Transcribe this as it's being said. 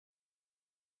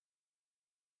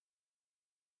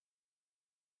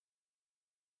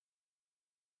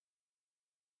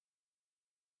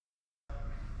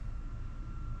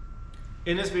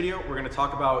In this video, we're going to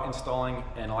talk about installing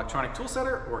an electronic tool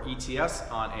setter, or ETS,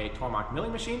 on a Tormach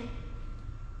milling machine.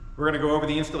 We're going to go over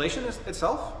the installation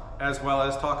itself, as well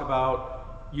as talk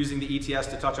about using the ETS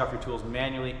to touch off your tools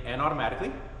manually and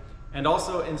automatically. And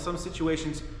also, in some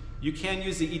situations, you can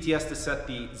use the ETS to set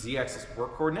the Z-axis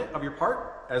work coordinate of your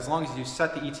part, as long as you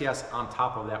set the ETS on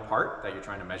top of that part that you're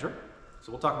trying to measure.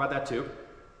 So we'll talk about that too.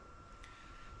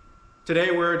 Today,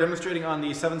 we're demonstrating on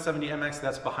the 770MX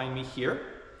that's behind me here.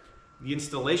 The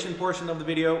installation portion of the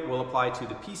video will apply to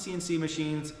the PC&C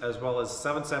machines, as well as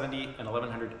 770 and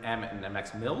 1100M and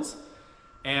MX mills,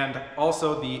 and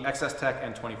also the XS Tech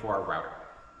and 24R router.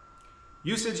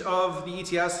 Usage of the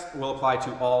ETS will apply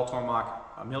to all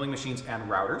Tormach milling machines and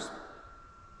routers,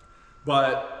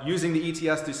 but using the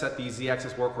ETS to set the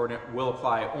Z-axis work coordinate will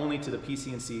apply only to the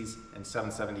PC&Cs and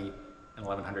 770 and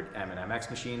 1100M and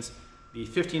MX machines. The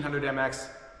 1500MX,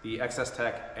 the XS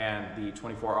Tech, and the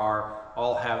 24R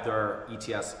all have their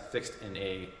ETS fixed in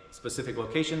a specific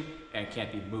location and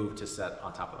can't be moved to set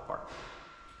on top of the part.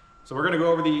 So we're going to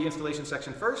go over the installation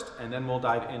section first, and then we'll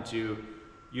dive into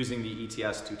using the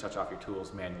ETS to touch off your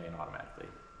tools manually and automatically.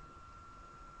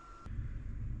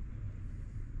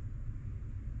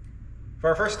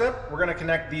 For our first step, we're going to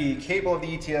connect the cable of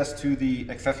the ETS to the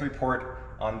accessory port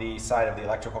on the side of the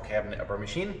electrical cabinet of our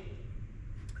machine.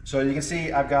 So you can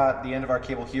see I've got the end of our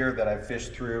cable here that I've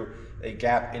fished through a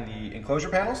gap in the enclosure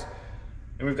panels.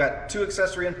 And we've got two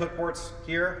accessory input ports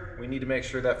here. We need to make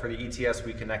sure that for the ETS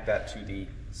we connect that to the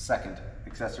second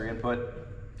accessory input.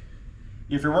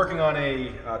 If you're working on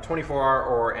a 24R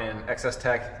or an XS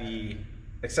Tech, the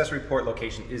accessory port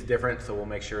location is different, so we'll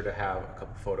make sure to have a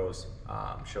couple photos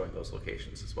showing those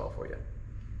locations as well for you.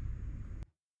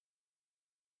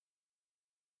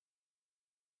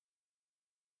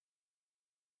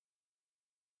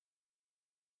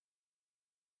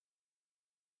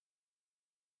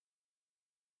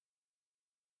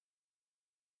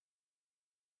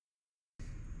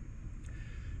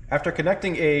 After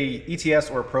connecting a ETS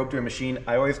or a probe to a machine,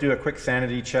 I always do a quick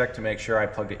sanity check to make sure I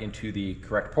plugged it into the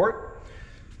correct port.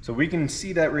 So we can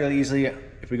see that really easily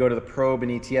if we go to the probe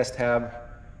and ETS tab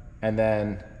and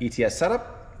then ETS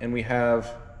setup, and we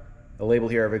have a label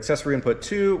here of accessory input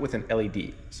 2 with an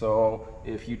LED. So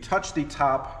if you touch the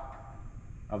top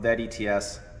of that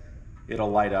ETS,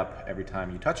 it'll light up every time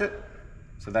you touch it.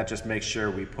 So that just makes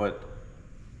sure we put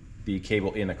the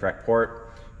cable in the correct port.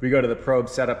 We go to the probe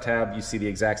setup tab, you see the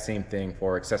exact same thing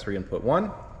for accessory input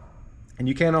 1. And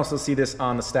you can also see this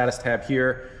on the status tab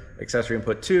here, accessory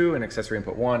input 2 and accessory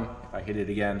input 1. If I hit it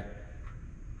again,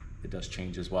 it does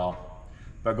change as well.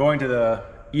 But going to the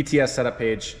ETS setup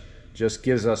page just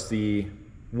gives us the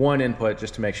one input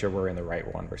just to make sure we're in the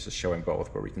right one versus showing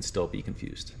both where we can still be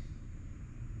confused.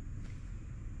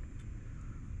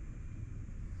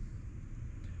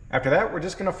 After that, we're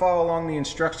just going to follow along the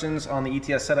instructions on the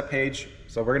ETS setup page.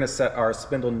 So we're going to set our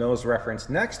spindle nose reference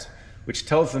next, which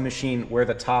tells the machine where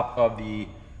the top of the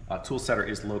tool setter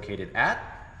is located at.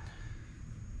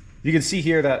 You can see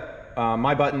here that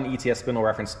my button ETS spindle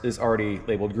reference is already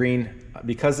labeled green.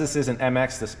 Because this is an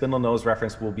MX, the spindle nose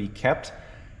reference will be kept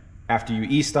after you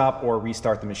e-stop or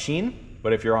restart the machine.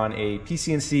 But if you're on a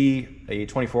PC&C, a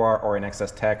 24R or an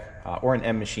XS Tech or an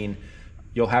M machine,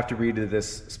 you'll have to read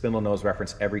this spindle nose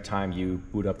reference every time you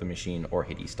boot up the machine or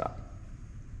hit e-stop.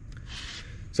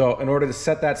 So in order to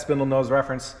set that spindle nose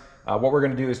reference, what we're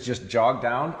going to do is just jog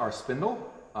down our spindle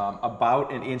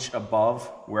about an inch above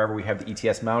wherever we have the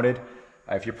ETS mounted.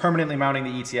 If you're permanently mounting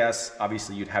the ETS,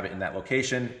 obviously you'd have it in that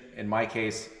location. In my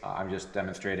case, I'm just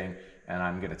demonstrating, and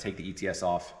I'm going to take the ETS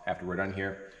off after we're done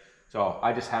here. So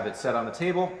I just have it set on the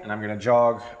table, and I'm going to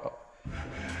jog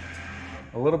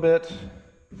a little bit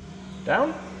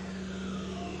down.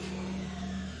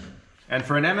 And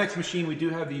for an MX machine, we do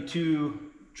have the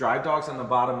two drive dogs on the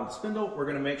bottom of the spindle. We're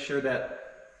going to make sure that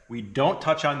we don't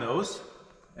touch on those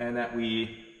and that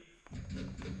we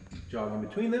jog in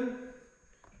between them.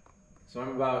 So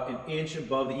I'm about an inch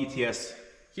above the ETS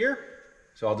here.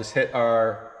 So I'll just hit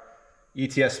our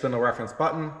ETS spindle reference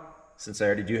button. Since I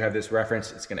already do have this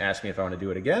reference, it's going to ask me if I want to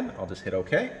do it again. I'll just hit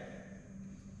OK.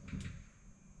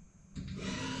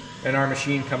 And our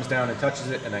machine comes down and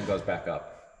touches it and then goes back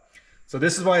up. So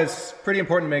this is why it's pretty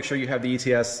important to make sure you have the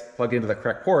ETS plugged into the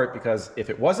correct port, because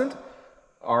if it wasn't,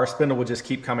 our spindle will just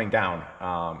keep coming down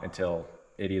until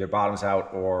it either bottoms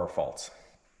out or faults,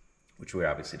 which we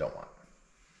obviously don't want.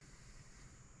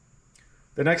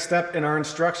 The next step in our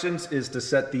instructions is to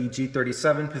set the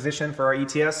G37 position for our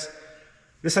ETS.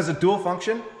 This has a dual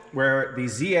function where the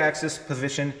Z-axis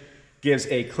position gives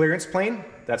a clearance plane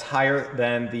that's higher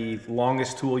than the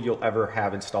longest tool you'll ever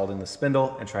have installed in the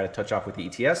spindle and try to touch off with the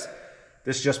ETS.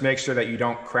 This just makes sure that you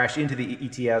don't crash into the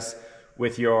ETS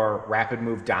with your rapid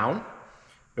move down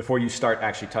before you start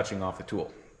actually touching off the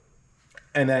tool.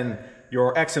 And then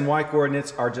your X and Y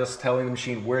coordinates are just telling the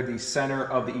machine where the center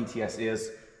of the ETS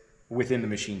is within the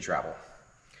machine travel.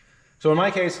 So in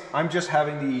my case, I'm just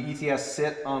having the ETS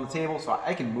sit on the table so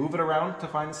I can move it around to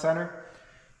find the center.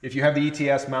 If you have the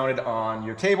ETS mounted on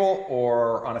your table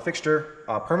or on a fixture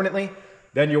permanently,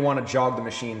 then you'll want to jog the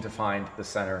machine to find the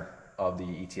center of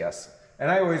the ETS.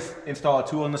 And I always install a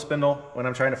tool in the spindle when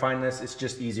I'm trying to find this. It's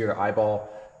just easier to eyeball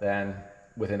than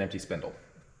with an empty spindle.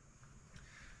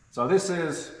 So this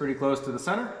is pretty close to the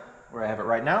center where I have it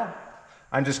right now.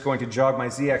 I'm just going to jog my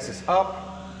Z-axis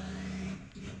up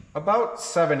about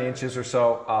 7 inches or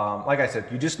so. Like I said,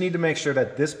 you just need to make sure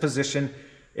that this position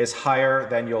is higher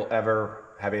than you'll ever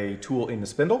have a tool in the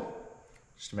spindle,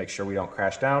 just to make sure we don't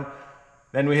crash down.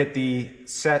 Then we hit the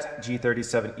Set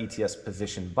G37 ETS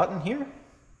Position button here.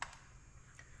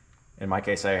 In my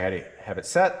case, I have it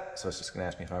set, so it's just going to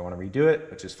ask me if I want to redo it,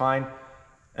 which is fine.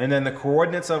 And then the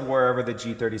coordinates of wherever the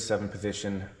G37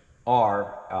 position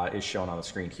are is shown on the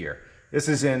screen here. This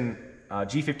is in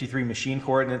G53 machine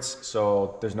coordinates,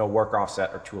 so there's no work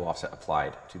offset or tool offset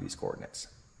applied to these coordinates.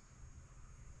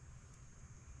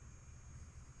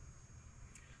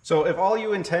 So if all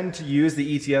you intend to use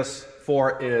the ETS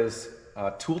for is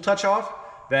tool touch off,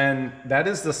 then that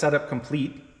is the setup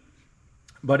complete.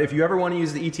 But if you ever want to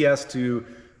use the ETS to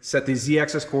set the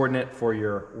Z-axis coordinate for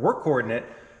your work coordinate,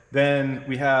 then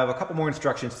we have a couple more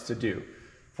instructions to do.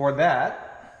 For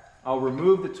that, I'll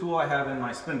remove the tool I have in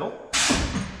my spindle.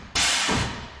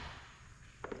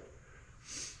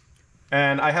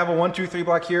 And I have a 1, 2, 3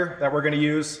 block here that we're going to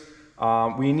use.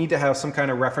 We need to have some kind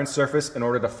of reference surface in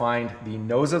order to find the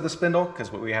nose of the spindle,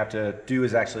 because what we have to do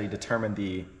is actually determine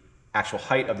the actual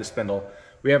height of the spindle.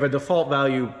 We have a default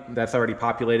value that's already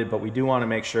populated, but we do want to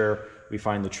make sure we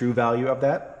find the true value of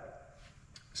that.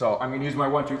 So I'm going to use my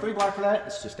 1, 2, 3 block for that.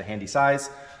 It's just a handy size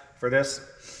for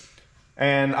this.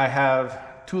 And I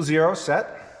have tool 0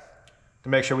 set to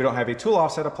make sure we don't have a tool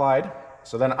offset applied.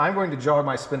 So then I'm going to jog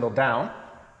my spindle down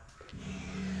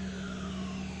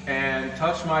and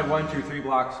touch my 1, 2, 3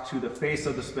 blocks to the face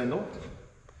of the spindle.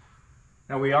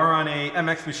 Now we are on a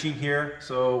MX machine here,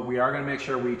 so we are going to make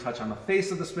sure we touch on the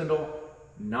face of the spindle,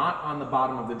 not on the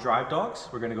bottom of the drive dogs.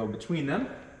 We're going to go between them.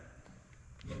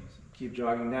 So keep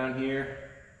jogging down here.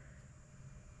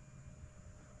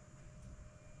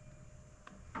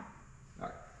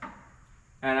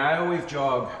 And I always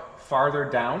jog farther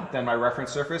down than my reference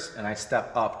surface, and I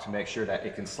step up to make sure that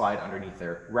it can slide underneath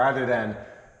there, rather than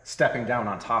stepping down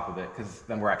on top of it, because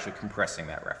then we're actually compressing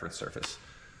that reference surface.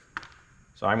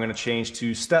 So I'm going to change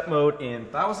to step mode in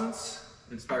thousandths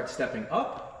and start stepping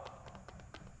up.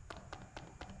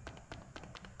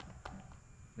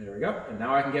 There we go. And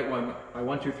now I can get my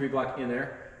 1, 2, 3 block in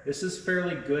there. This is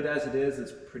fairly good as it is.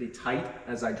 It's pretty tight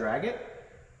as I drag it.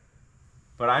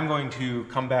 But I'm going to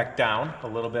come back down a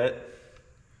little bit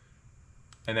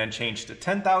and then change to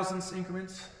 10 thousandths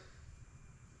increments,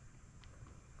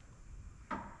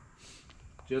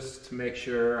 just to make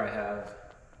sure I have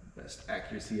the best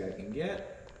accuracy I can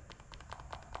get.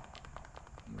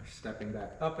 We're stepping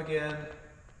back up again.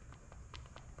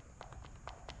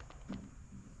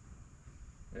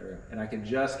 There we go. And I can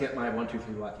just get my 1, 2,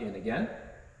 3 block in again.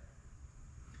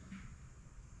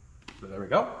 So there we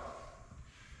go.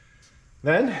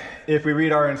 Then, if we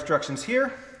read our instructions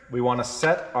here, we want to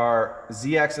set our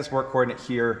Z-axis work coordinate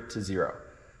here to 0.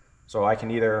 So I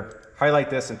can either highlight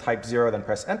this and type 0, then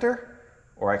press enter,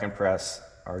 or I can press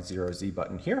our 0Z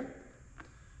button here.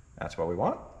 That's what we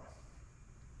want.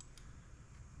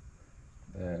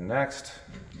 Then next,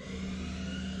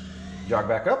 jog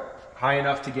back up, high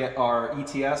enough to get our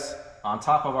ETS on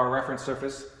top of our reference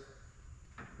surface.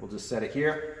 We'll just set it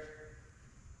here.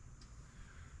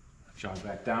 Jog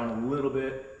back down a little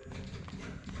bit.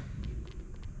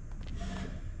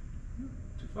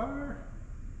 Too far.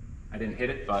 I didn't hit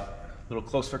it, but a little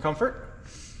close for comfort.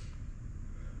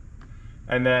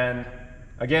 And then,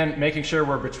 again, making sure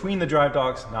we're between the drive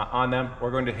dogs, not on them, we're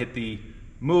going to hit the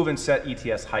Move and Set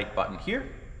ETS Height button here.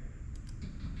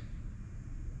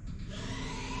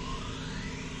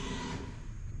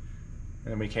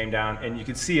 And then we came down, and you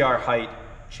can see our height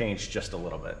changed just a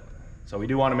little bit. So we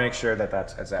do want to make sure that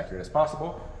that's as accurate as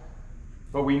possible.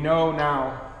 But we know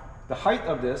now the height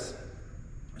of this.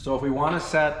 So if we want to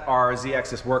set our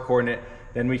Z-axis work coordinate,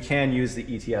 then we can use the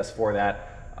ETS for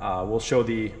that. We'll show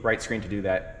the right screen to do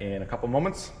that in a couple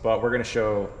moments, but we're going to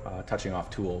show touching off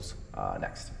tools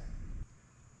next.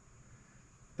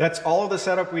 That's all of the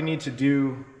setup we need to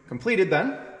do completed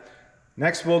then.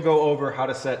 Next, we'll go over how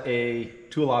to set a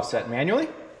tool offset manually.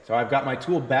 So So I've got my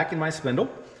tool back in my spindle,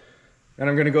 and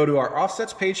I'm going to go to our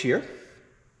offsets page here.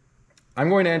 I'm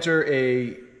going to enter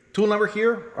a tool number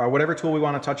here, or whatever tool we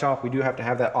want to touch off. We do have to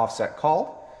have that offset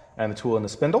called, and the tool in the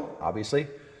spindle, obviously.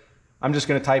 I'm just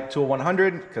going to type tool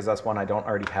 100 because that's one I don't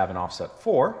already have an offset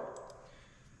for.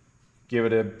 Give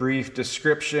it a brief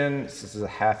description. This is a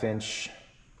 1/2 inch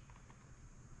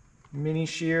mini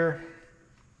shear.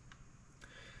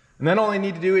 And then all I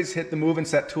need to do is hit the move and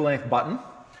set tool length button.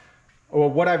 Well,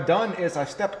 what I've done is I've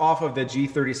stepped off of the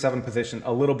G37 position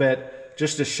a little bit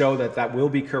just to show that that will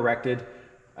be corrected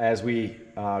as we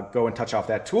go and touch off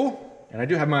that tool. And I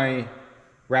do have my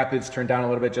rapids turned down a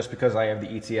little bit just because I have the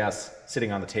ETS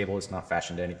sitting on the table. It's not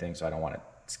fashioned to anything, so I don't want it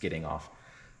skidding off.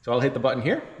 So I'll hit the button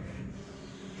here.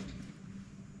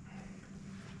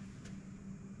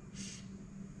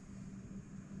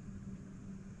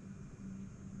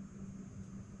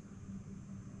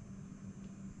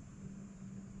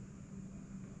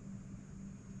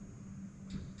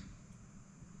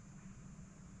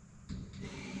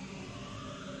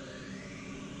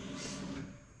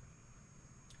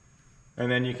 And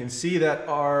then you can see that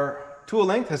our tool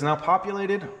length has now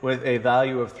populated with a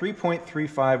value of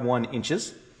 3.351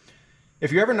 inches.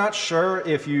 If you're ever not sure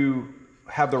if you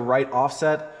have the right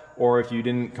offset or if you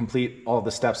didn't complete all the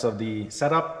steps of the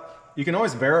setup, you can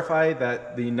always verify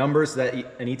that the numbers that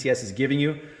an ETS is giving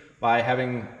you by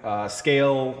having a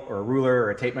scale or a ruler or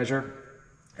a tape measure,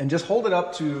 and just hold it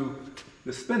up to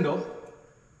the spindle.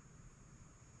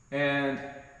 And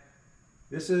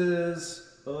this is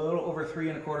a little over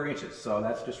 3¼ inches, so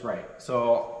that's just right.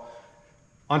 So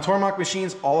on Tormach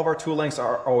machines, all of our tool lengths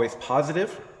are always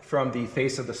positive from the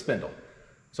face of the spindle.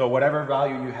 So whatever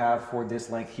value you have for this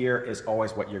length here is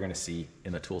always what you're going to see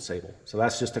in the tool table. So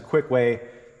that's just a quick way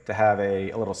to have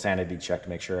a little sanity check to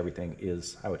make sure everything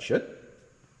is how it should.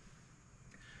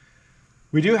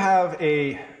 We do have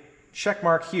a check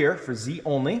mark here for Z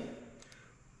only.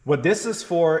 What this is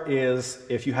for is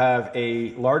if you have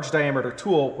a large diameter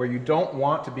tool where you don't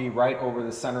want to be right over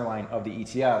the center line of the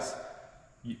ETS,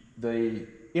 the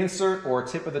insert or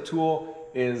tip of the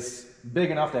tool is big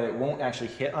enough that it won't actually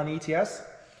hit on the ETS.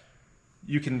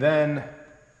 You can then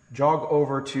jog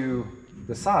over to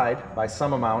the side by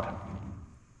some amount,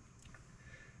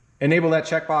 enable that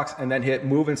checkbox, and then hit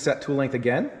move and set tool length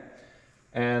again.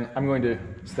 And I'm going to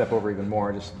step over even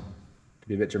more just to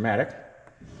be a bit dramatic.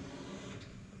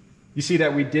 You see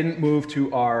that we didn't move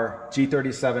to our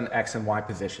G37 X and Y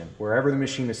position. Wherever the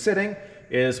machine is sitting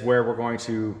is where we're going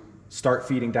to start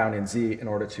feeding down in Z in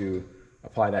order to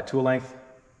apply that tool length.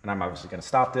 And I'm obviously going to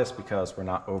stop this because we're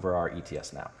not over our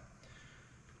ETS now.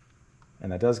 And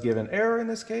that does give an error in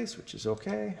this case, which is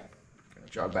okay. I'm going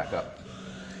to jog back up.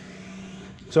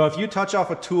 So if you touch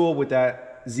off a tool with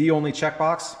that Z only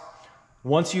checkbox,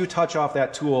 once you touch off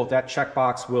that tool, that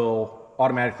checkbox will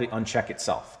automatically uncheck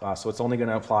itself. So it's only going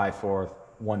to apply for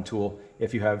one tool.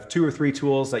 If you have 2 or 3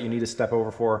 tools that you need to step over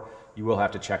for, you will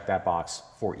have to check that box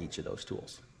for each of those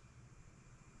tools.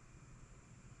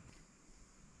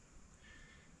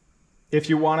 If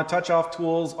you want to touch off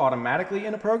tools automatically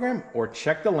in a program or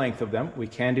check the length of them, we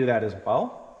can do that as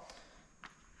well.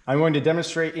 I'm going to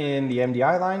demonstrate in the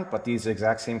MDI line, but these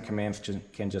exact same commands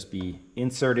can just be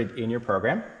inserted in your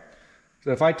program.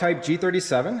 So if I type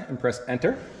G37 and press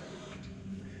enter,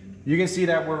 you can see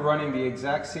that we're running the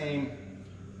exact same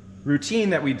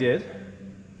routine that we did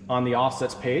on the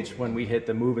offsets page when we hit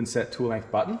the move and set tool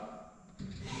length button.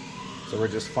 So we're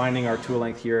just finding our tool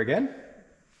length here again.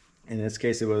 In this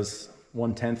case, it was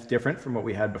 1/10 different from what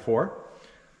we had before.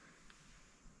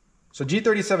 So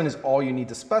G37 is all you need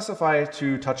to specify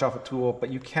to touch off a tool, but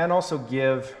you can also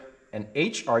give an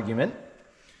H argument.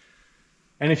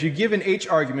 And if you give an H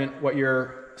argument, what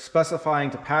you're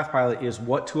specifying to PathPilot is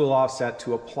what tool offset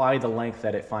to apply the length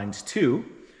that it finds to.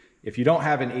 If you don't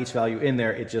have an H value in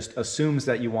there, it just assumes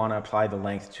that you want to apply the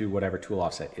length to whatever tool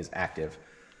offset is active.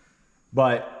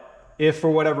 But if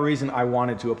for whatever reason I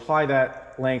wanted to apply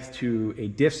that length to a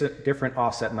different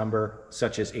offset number,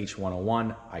 such as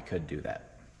H101, I could do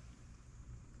that.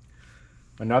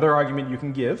 Another argument you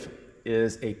can give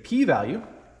is a P value.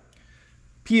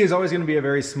 P is always going to be a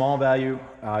very small value,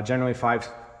 generally 5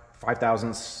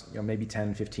 thousandths, maybe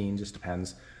 10, 15, just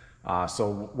depends.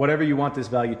 So whatever you want this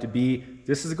value to be,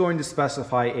 this is going to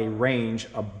specify a range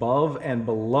above and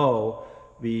below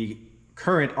the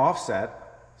current offset.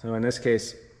 So in this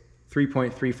case,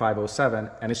 3.3507,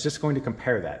 and it's just going to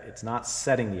compare that. It's not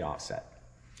setting the offset.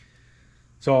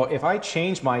 So if I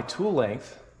change my tool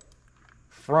length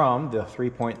from the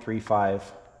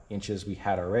 3.35 inches we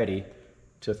had already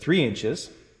to 3 inches,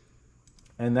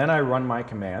 and then I run my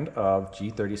command of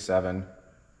G37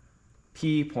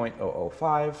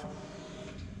 P.005.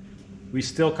 We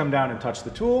still come down and touch the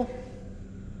tool.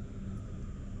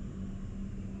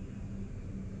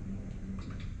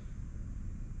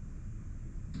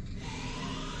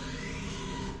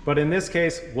 But in this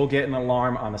case, we'll get an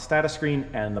alarm on the status screen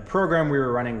and the program we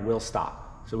were running will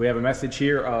stop. So we have a message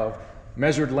here of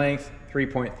measured length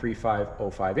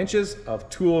 3.3505 inches of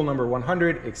tool number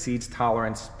 100 exceeds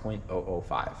tolerance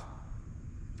 0.005.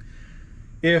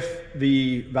 If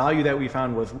the value that we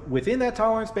found was within that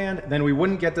tolerance band, then we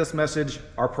wouldn't get this message.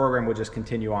 Our program would just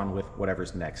continue on with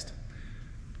whatever's next.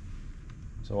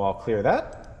 So I'll clear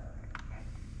that.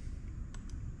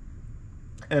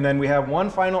 And then we have one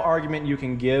final argument you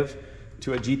can give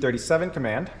to a G37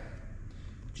 command,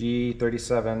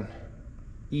 G37E.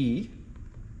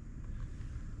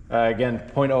 Again,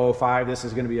 0.005, this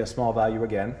is going to be a small value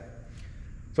again.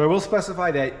 So I will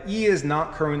specify that E is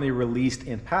not currently released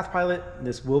in PathPilot.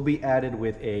 This will be added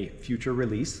with a future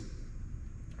release.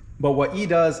 But what E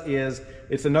does is,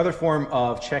 it's another form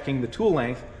of checking the tool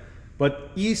length,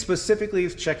 but E specifically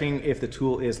is checking if the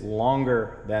tool is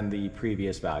longer than the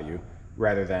previous value,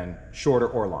 rather than shorter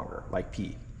or longer, like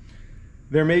P.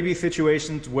 There may be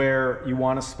situations where you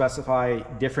want to specify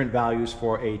different values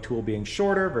for a tool being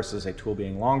shorter versus a tool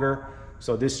being longer.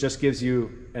 So this just gives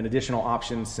you an additional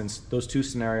option, since those two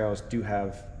scenarios do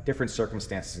have different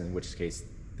circumstances in which case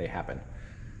they happen.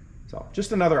 So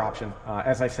just another option.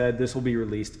 As I said, this will be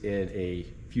released in a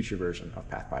future version of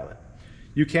PathPilot.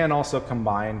 You can also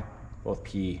combine both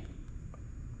P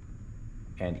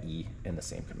and E in the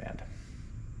same command.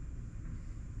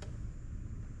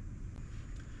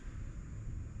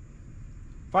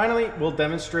 Finally, we'll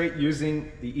demonstrate using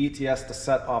the ETS to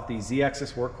set off the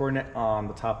Z-axis work coordinate on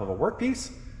the top of a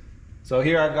workpiece. So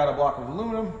here I've got a block of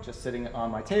aluminum just sitting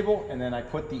on my table, and then I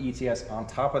put the ETS on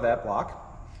top of that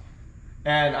block.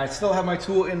 And I still have my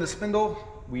tool in the spindle.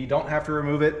 We don't have to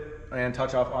remove it and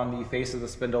touch off on the face of the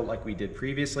spindle like we did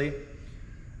previously.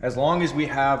 As long as we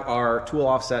have our tool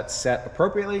offset set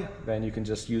appropriately, then you can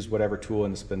just use whatever tool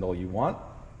in the spindle you want.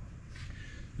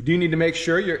 You do need to make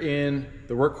sure you're in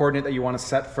the work coordinate that you want to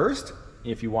set first.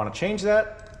 If you want to change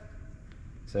that,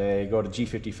 say go to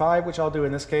G55, which I'll do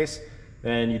in this case,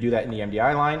 then you do that in the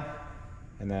MDI line,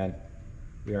 and then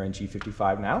we are in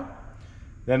G55 now.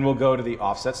 Then we'll go to the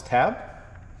Offsets tab,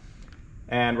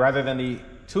 and rather than the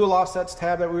Tool Offsets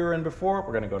tab that we were in before,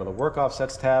 we're going to go to the Work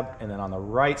Offsets tab, and then on the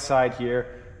right side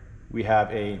here, we have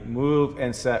a Move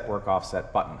and Set Work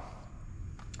Offset button.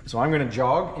 So I'm going to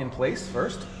jog in place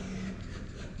first.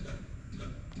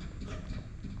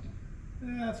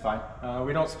 That's fine.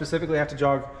 We don't specifically have to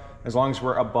jog as long as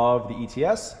we're above the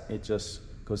ETS. It just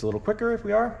goes a little quicker if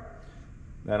we are.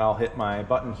 Then I'll hit my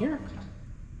button here,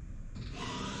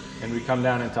 and we come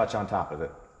down and touch on top of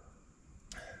it.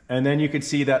 And then you can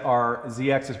see that our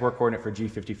Z-axis work coordinate for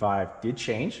G55 did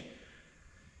change.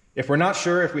 If we're not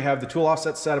sure if we have the tool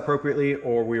offset set appropriately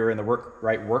or we are in the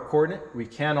right work coordinate, we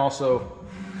can also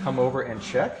come over and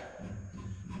check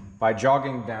by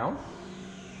jogging down,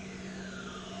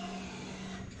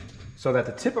 so that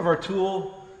the tip of our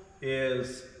tool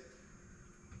is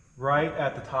right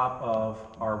at the top of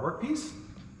our workpiece.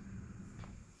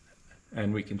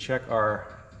 And we can check our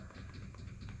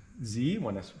Z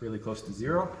when it's really close to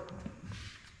 0.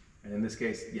 And in this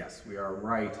case, yes, we are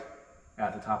right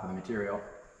at the top of the material.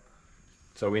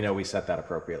 So we know we set that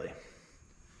appropriately.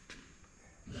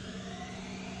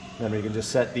 Then we can just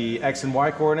set the X and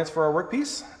Y coordinates for our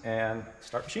workpiece and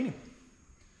start machining.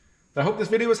 I hope this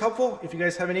video was helpful. If you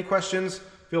guys have any questions,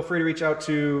 feel free to reach out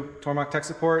to Tormach Tech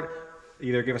Support.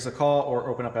 Either give us a call or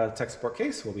open up a tech support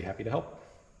case. We'll be happy to help.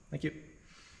 Thank you.